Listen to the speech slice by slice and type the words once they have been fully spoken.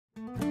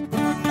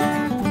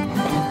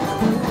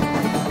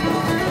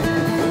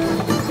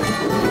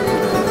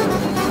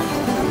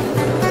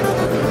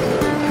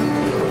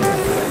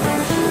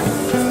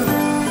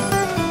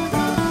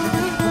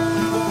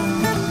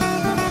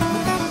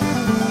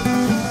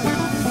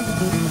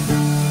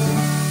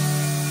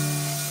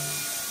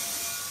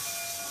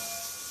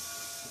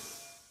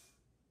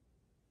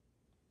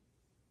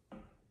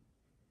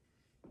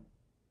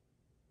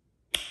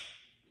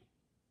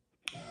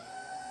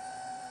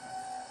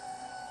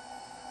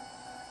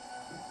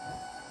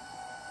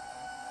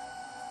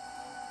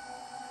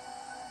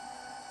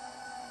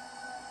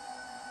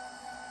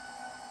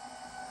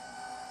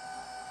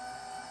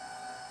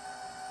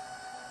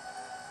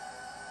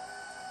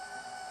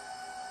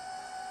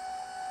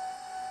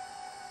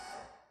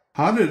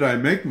How did I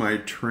make my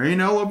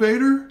train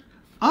elevator?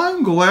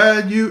 I'm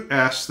glad you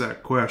asked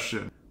that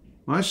question.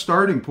 My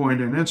starting point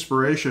and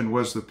inspiration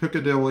was the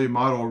Piccadilly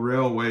Model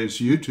Railway's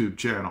YouTube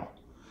channel.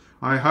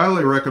 I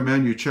highly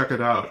recommend you check it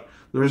out.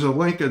 There's a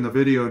link in the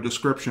video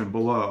description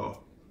below.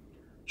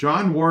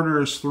 John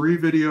Warner's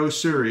 3-video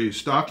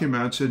series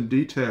documents in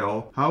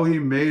detail how he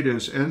made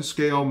his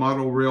N-scale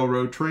model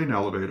railroad train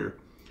elevator.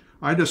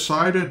 I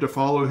decided to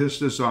follow his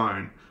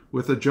design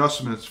with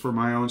adjustments for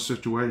my own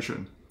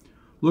situation.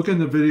 Look in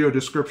the video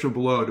description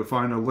below to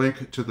find a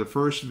link to the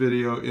first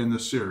video in the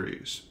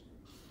series.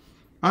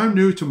 I'm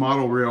new to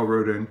model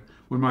railroading.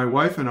 When my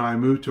wife and I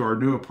moved to our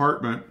new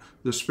apartment,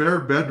 the spare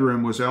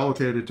bedroom was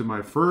allocated to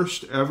my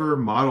first ever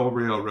model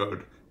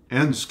railroad,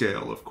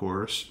 N-scale of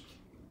course.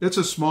 It's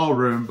a small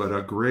room, but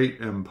a great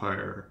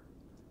empire.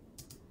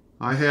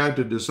 I had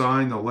to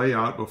design the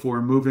layout before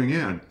moving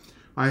in.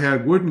 I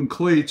had wooden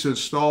cleats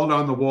installed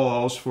on the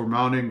walls for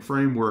mounting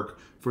framework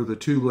for the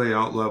 2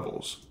 layout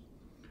levels.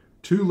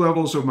 2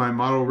 levels of my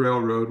model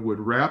railroad would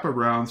wrap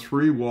around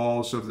 3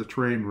 walls of the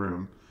train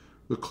room.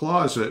 The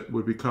closet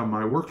would become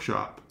my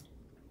workshop.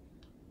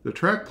 The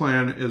track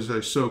plan is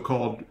a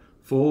so-called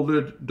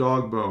folded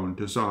dog bone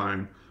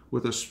design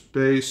with a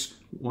space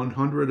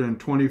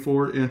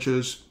 124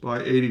 inches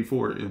by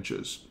 84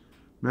 inches.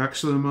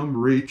 Maximum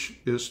reach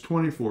is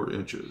 24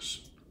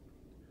 inches.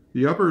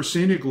 The upper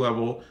scenic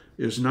level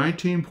is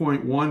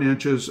 19.1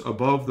 inches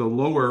above the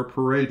lower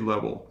parade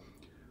level.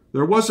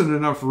 There wasn't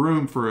enough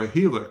room for a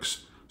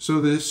helix, so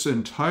this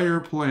entire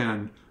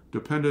plan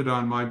depended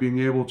on my being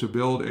able to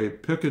build a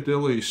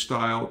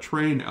Piccadilly-style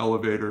train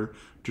elevator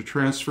to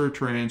transfer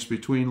trains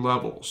between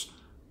levels.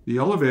 The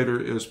elevator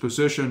is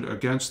positioned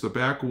against the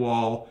back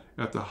wall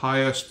at the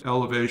highest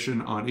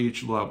elevation on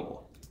each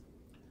level.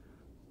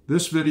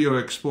 This video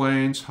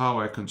explains how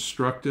I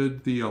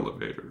constructed the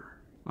elevator.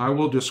 I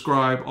will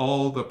describe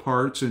all the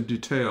parts in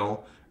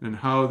detail and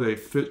how they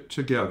fit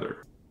together.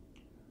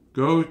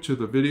 Go to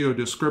the video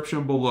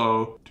description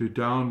below to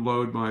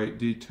download my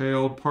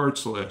detailed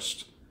parts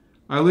list.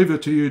 I leave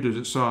it to you to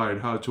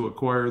decide how to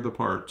acquire the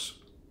parts.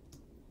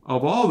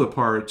 Of all the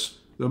parts,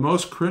 the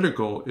most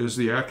critical is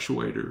the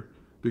actuator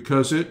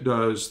because it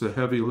does the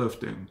heavy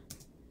lifting.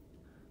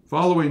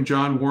 Following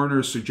John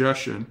Warner's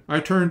suggestion, I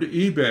turned to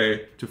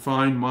eBay to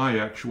find my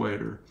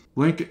actuator.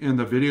 Link in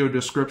the video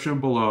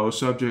description below,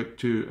 subject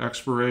to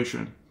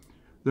expiration.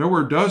 There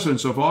were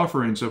dozens of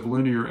offerings of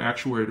linear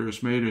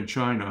actuators made in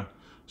China,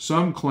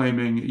 some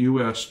claiming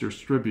U.S.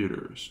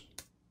 distributors.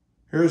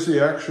 Here's the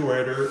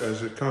actuator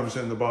as it comes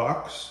in the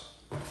box.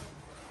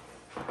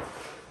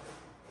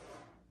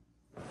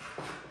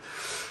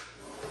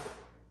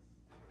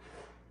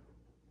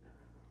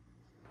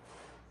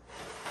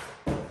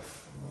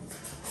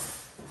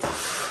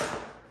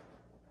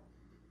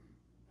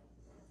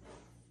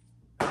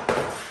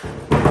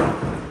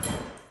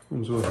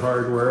 Comes with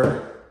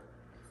hardware.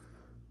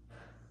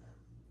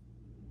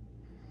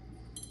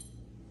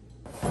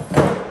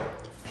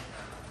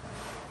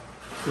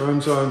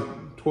 Runs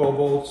on 12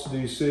 volts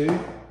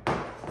DC.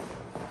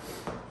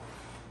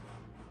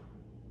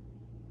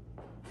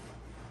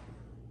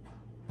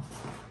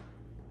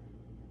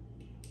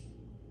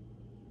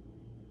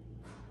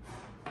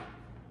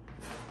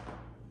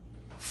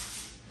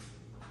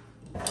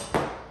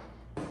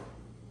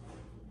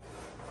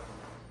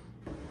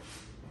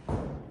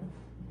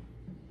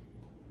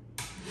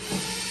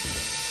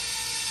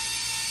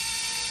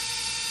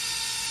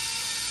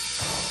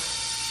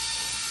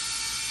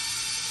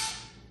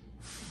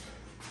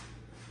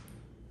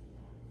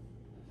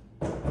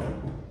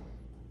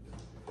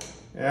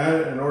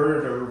 And in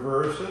order to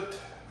reverse it,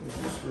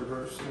 we just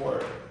reverse the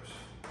wires.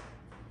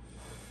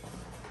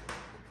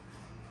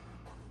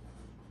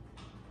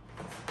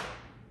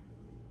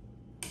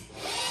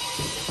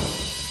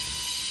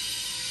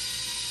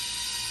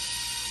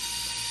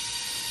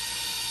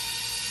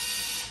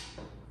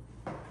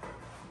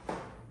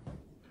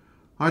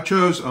 I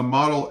chose a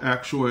model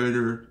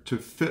actuator to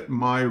fit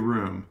my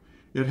room.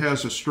 It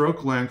has a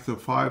stroke length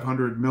of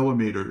 500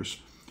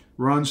 millimeters,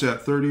 runs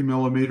at 30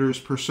 millimeters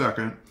per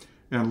second,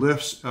 and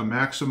lifts a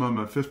maximum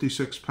of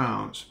 56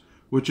 pounds,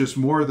 which is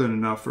more than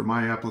enough for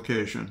my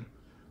application.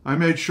 I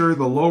made sure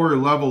the lower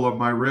level of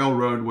my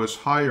railroad was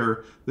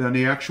higher than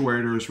the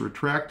actuator's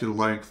retracted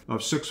length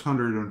of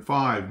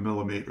 605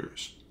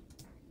 millimeters.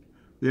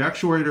 The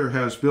actuator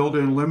has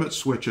built-in limit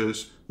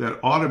switches that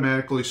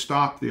automatically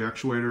stop the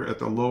actuator at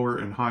the lower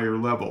and higher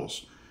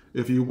levels.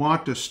 If you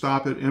want to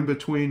stop it in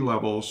between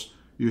levels,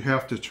 you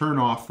have to turn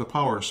off the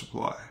power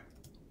supply.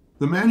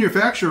 The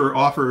manufacturer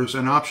offers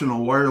an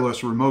optional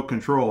wireless remote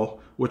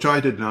control, which I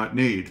did not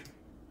need.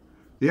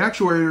 The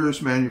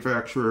actuator's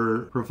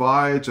manufacturer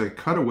provides a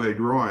cutaway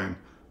drawing.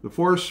 The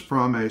force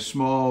from a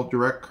small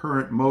direct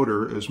current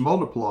motor is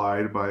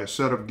multiplied by a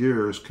set of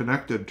gears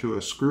connected to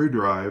a screw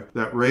drive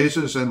that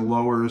raises and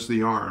lowers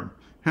the arm,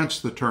 hence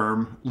the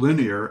term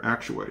linear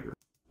actuator.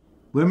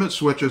 Limit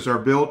switches are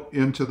built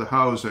into the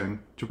housing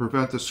to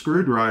prevent the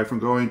screw drive from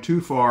going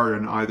too far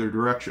in either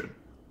direction.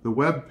 The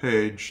web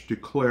page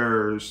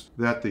declares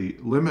that the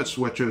limit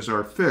switches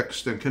are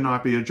fixed and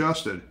cannot be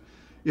adjusted.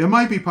 It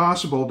might be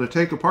possible to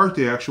take apart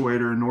the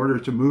actuator in order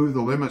to move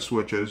the limit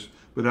switches,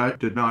 but I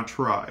did not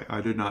try. I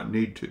did not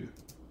need to.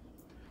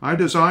 I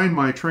designed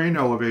my train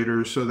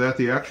elevator so that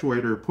the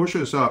actuator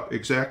pushes up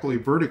exactly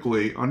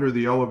vertically under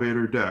the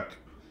elevator deck.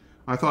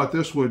 I thought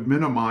this would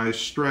minimize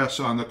stress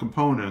on the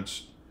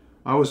components.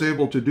 I was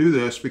able to do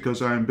this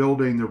because I am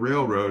building the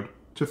railroad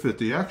to fit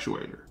the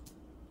actuator.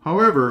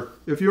 However,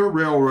 if your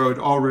railroad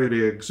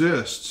already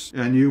exists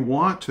and you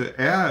want to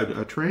add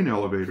a train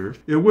elevator,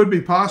 it would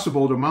be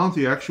possible to mount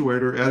the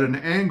actuator at an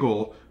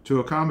angle to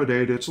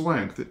accommodate its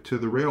length to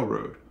the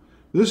railroad.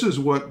 This is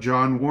what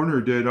John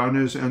Warner did on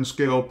his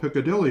N-scale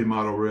Piccadilly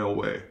model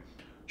railway.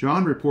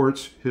 John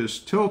reports his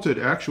tilted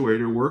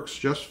actuator works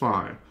just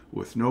fine,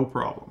 with no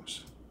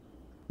problems.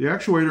 The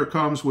actuator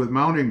comes with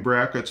mounting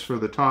brackets for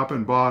the top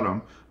and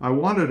bottom. I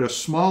wanted a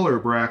smaller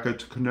bracket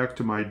to connect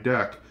to my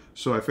deck,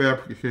 so I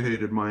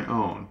fabricated my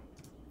own.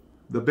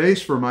 The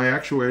base for my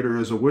actuator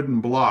is a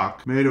wooden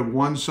block made of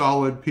one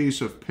solid piece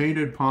of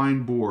painted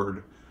pine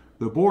board.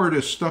 The board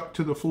is stuck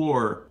to the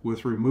floor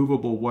with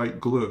removable white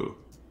glue.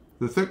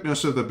 The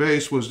thickness of the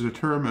base was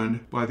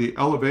determined by the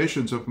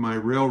elevations of my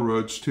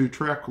railroad's 2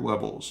 track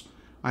levels.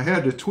 I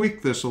had to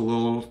tweak this a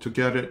little to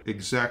get it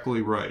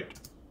exactly right.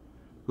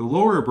 The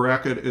lower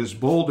bracket is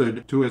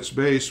bolted to its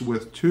base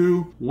with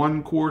 2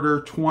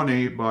 1/4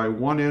 20 by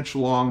 1 inch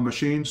long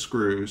machine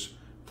screws,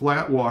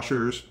 flat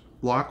washers,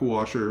 lock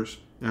washers,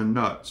 and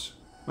nuts.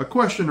 A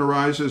question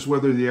arises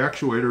whether the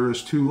actuator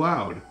is too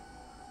loud.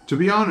 To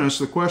be honest,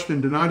 the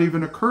question did not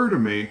even occur to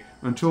me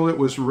until it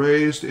was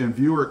raised in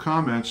viewer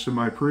comments to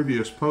my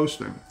previous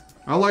posting.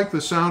 I like the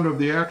sound of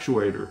the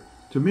actuator.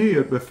 To me,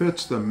 it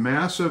befits the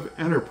massive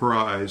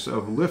enterprise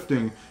of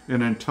lifting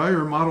an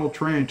entire model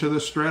train to the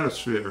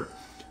stratosphere,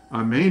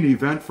 a main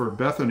event for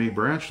Bethany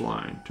branch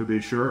line, to be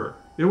sure.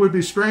 It would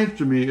be strange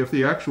to me if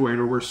the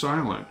actuator were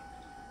silent.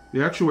 The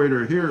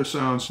actuator here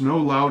sounds no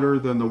louder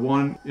than the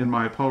one in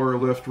my power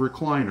lift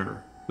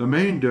recliner. The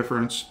main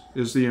difference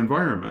is the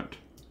environment.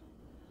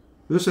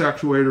 This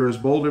actuator is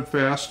bolted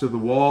fast to the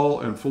wall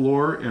and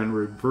floor and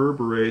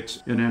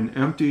reverberates in an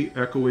empty,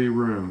 echoey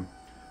room.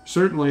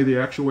 Certainly the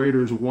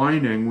actuator's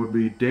whining would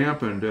be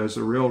dampened as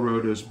the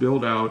railroad is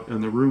built out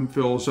and the room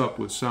fills up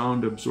with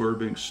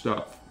sound-absorbing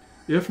stuff.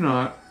 If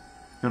not,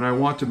 and I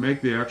want to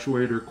make the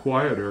actuator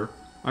quieter,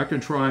 I can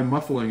try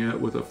muffling it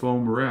with a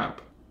foam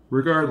wrap.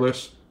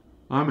 Regardless,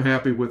 I'm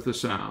happy with the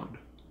sound.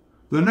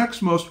 The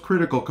next most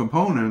critical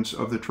components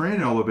of the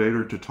train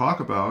elevator to talk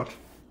about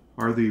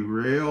are the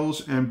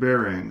rails and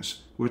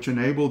bearings, which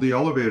enable the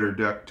elevator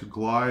deck to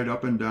glide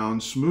up and down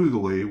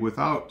smoothly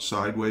without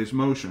sideways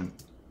motion.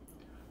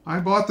 I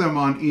bought them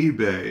on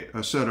eBay,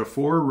 a set of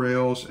 4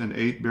 rails and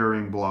 8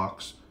 bearing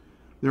blocks.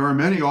 There are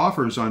many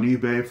offers on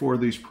eBay for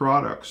these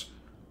products,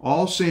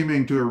 all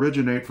seeming to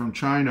originate from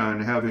China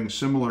and having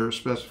similar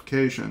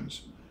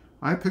specifications.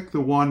 I picked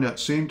the one that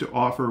seemed to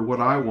offer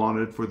what I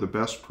wanted for the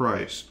best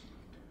price.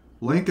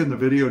 Link in the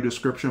video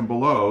description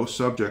below,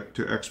 subject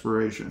to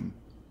expiration.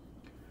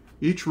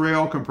 Each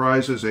rail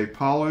comprises a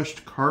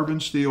polished carbon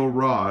steel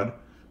rod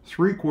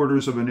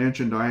 3/4 of an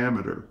inch in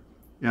diameter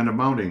and a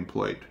mounting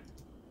plate.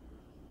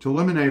 To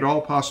eliminate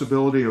all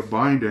possibility of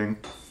binding,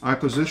 I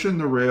position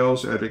the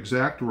rails at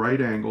exact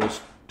right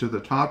angles to the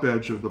top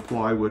edge of the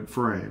plywood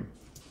frame.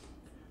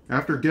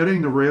 After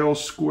getting the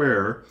rails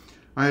square,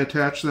 I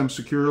attach them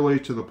securely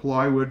to the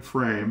plywood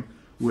frame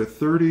with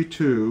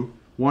 32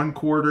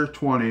 1/4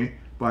 20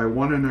 by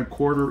 1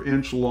 1/4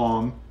 inch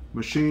long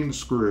machine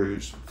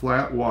screws,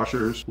 flat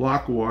washers,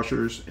 lock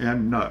washers,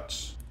 and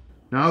nuts.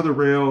 Now the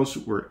rails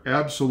were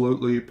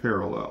absolutely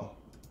parallel.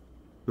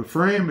 The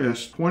frame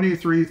is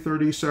 23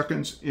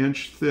 32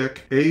 inch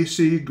thick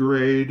AC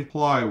grade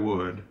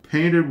plywood,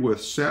 painted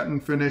with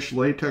satin finish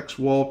latex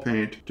wall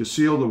paint to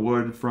seal the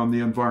wood from the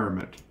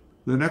environment.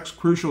 The next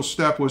crucial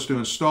step was to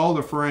install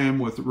the frame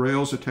with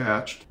rails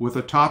attached, with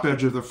the top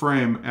edge of the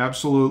frame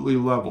absolutely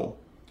level.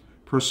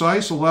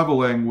 Precise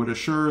leveling would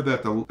assure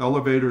that the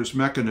elevator's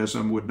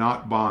mechanism would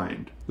not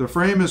bind. The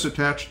frame is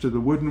attached to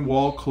the wooden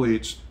wall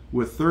cleats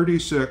with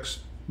 36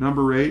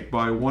 number 8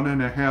 by 1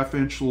 1/2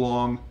 inch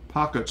long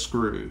pocket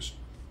screws.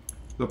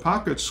 The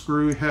pocket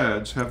screw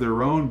heads have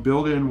their own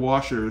built-in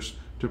washers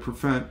to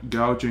prevent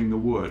gouging the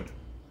wood.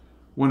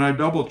 When I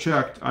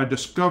double-checked, I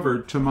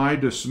discovered, to my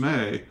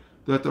dismay,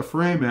 that the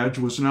frame edge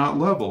was not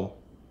level.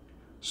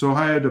 So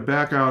I had to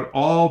back out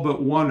all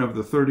but one of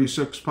the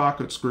 36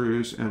 pocket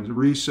screws and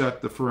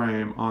reset the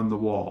frame on the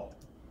wall.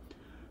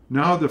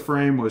 Now the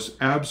frame was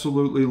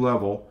absolutely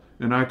level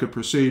and I could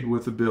proceed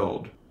with the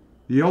build.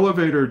 The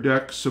elevator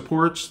deck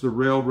supports the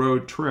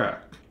railroad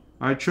track.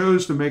 I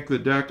chose to make the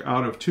deck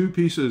out of 2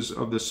 pieces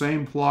of the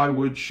same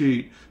plywood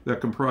sheet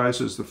that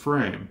comprises the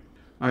frame.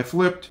 I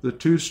flipped the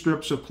 2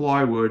 strips of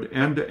plywood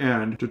end to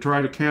end to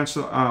try to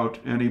cancel out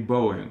any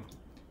bowing,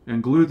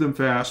 and glued them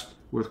fast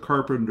with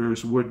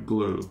carpenter's wood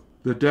glue.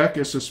 The deck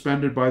is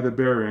suspended by the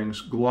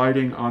bearings,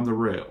 gliding on the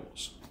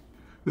rails.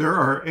 There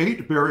are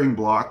 8 bearing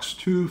blocks,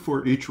 2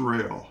 for each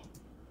rail.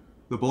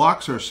 The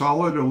blocks are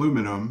solid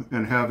aluminum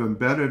and have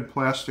embedded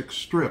plastic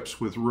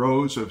strips with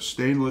rows of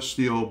stainless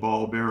steel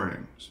ball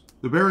bearings.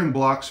 The bearing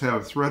blocks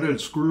have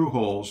threaded screw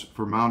holes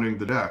for mounting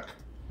the deck.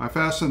 I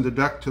fastened the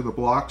deck to the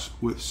blocks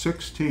with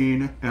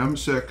 16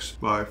 M6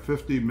 by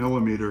 50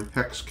 millimeter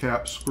hex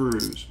cap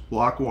screws,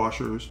 block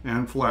washers,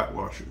 and flat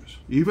washers.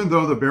 Even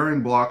though the bearing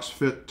blocks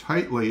fit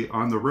tightly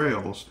on the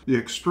rails, the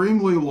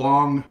extremely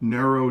long,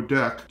 narrow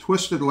deck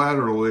twisted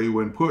laterally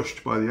when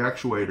pushed by the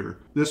actuator.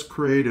 This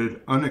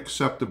created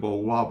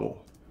unacceptable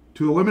wobble.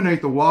 To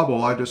eliminate the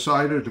wobble, I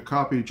decided to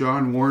copy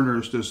John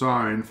Warner's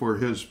design for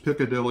his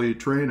Piccadilly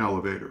train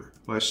elevator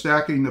by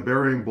stacking the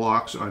bearing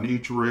blocks on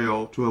each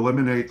rail to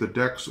eliminate the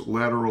deck's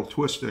lateral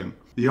twisting.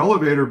 The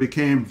elevator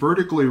became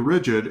vertically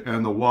rigid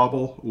and the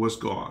wobble was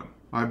gone.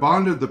 I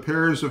bonded the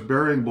pairs of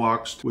bearing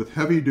blocks with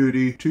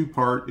heavy-duty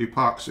two-part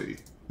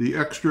epoxy. The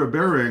extra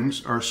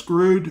bearings are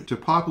screwed to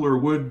poplar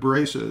wood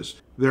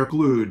braces. They're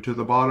glued to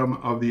the bottom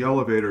of the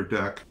elevator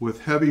deck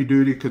with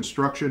heavy-duty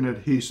construction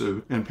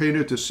adhesive and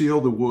painted to seal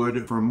the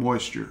wood from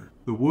moisture.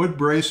 The wood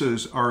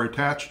braces are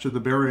attached to the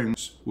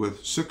bearings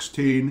with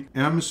 16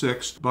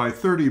 M6 by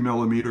 30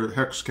 millimeter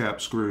hex cap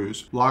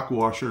screws, block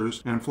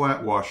washers, and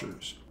flat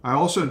washers. I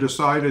also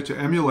decided to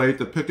emulate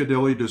the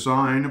Piccadilly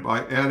design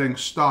by adding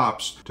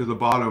stops to the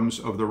bottoms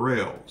of the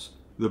rails.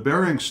 The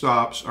bearing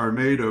stops are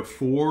made of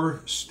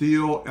 4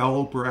 steel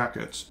L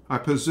brackets. I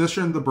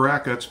positioned the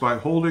brackets by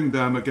holding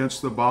them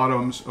against the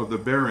bottoms of the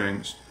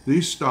bearings.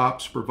 These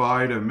stops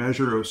provide a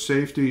measure of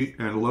safety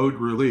and load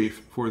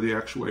relief for the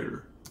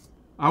actuator.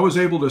 I was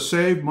able to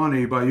save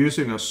money by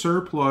using a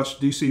surplus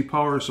DC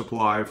power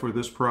supply for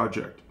this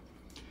project.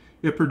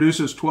 It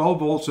produces 12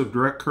 volts of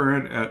direct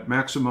current at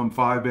maximum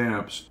 5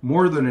 amps,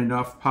 more than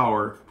enough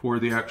power for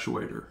the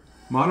actuator.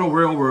 Model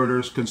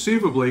railroaders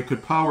conceivably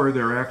could power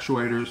their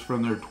actuators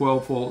from their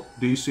 12-volt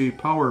DC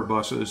power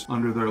buses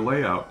under their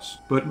layouts,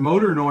 but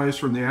motor noise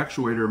from the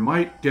actuator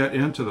might get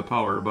into the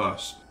power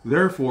bus.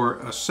 Therefore,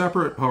 a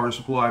separate power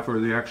supply for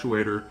the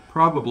actuator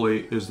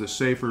probably is the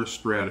safer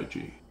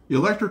strategy.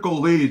 Electrical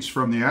leads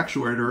from the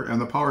actuator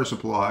and the power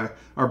supply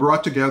are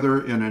brought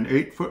together in an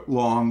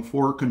 8-foot-long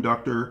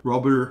 4-conductor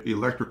rubber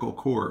electrical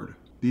cord.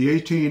 The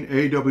 18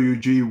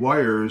 AWG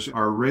wires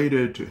are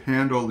rated to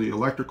handle the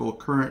electrical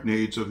current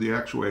needs of the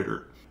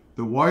actuator.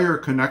 The wire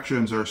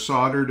connections are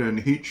soldered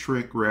and heat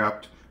shrink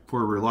wrapped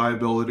for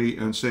reliability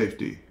and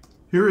safety.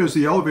 Here is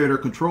the elevator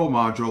control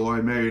module I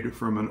made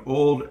from an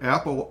old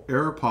Apple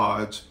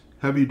AirPods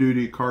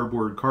heavy-duty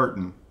cardboard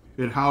carton.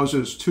 It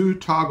houses 2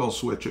 toggle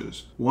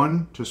switches,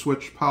 one to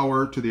switch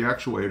power to the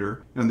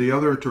actuator and the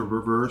other to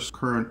reverse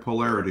current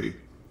polarity.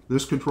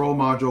 This control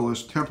module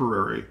is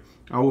temporary.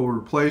 I will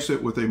replace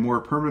it with a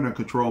more permanent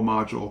control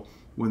module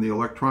when the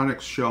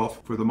electronics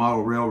shelf for the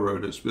model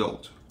railroad is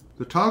built.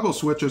 The toggle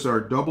switches are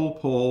double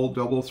pull,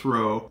 double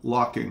throw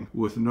locking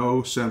with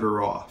no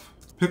center off.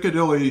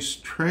 Piccadilly's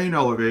train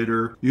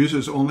elevator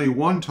uses only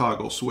one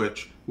toggle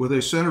switch with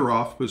a center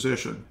off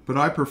position, but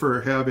I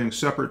prefer having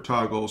separate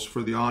toggles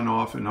for the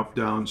on-off and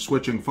up-down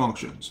switching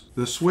functions.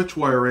 The switch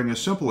wiring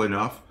is simple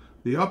enough.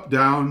 The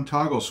up-down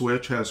toggle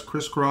switch has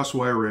crisscross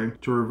wiring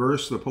to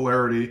reverse the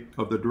polarity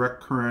of the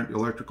direct current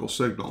electrical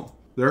signal,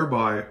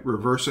 thereby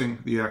reversing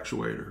the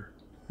actuator.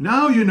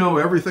 Now you know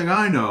everything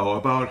I know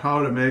about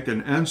how to make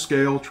an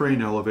N-scale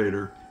train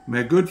elevator.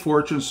 May good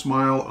fortune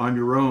smile on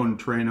your own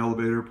train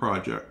elevator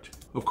project.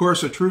 Of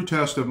course, a true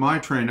test of my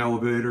train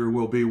elevator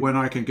will be when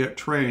I can get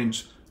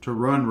trains to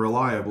run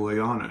reliably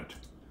on it.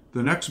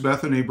 The next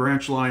Bethany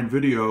branch line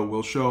video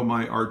will show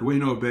my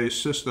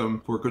Arduino-based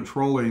system for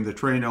controlling the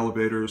train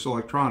elevator's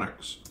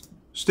electronics.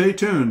 Stay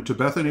tuned to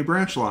Bethany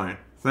branch line.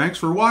 Thanks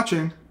for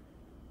watching.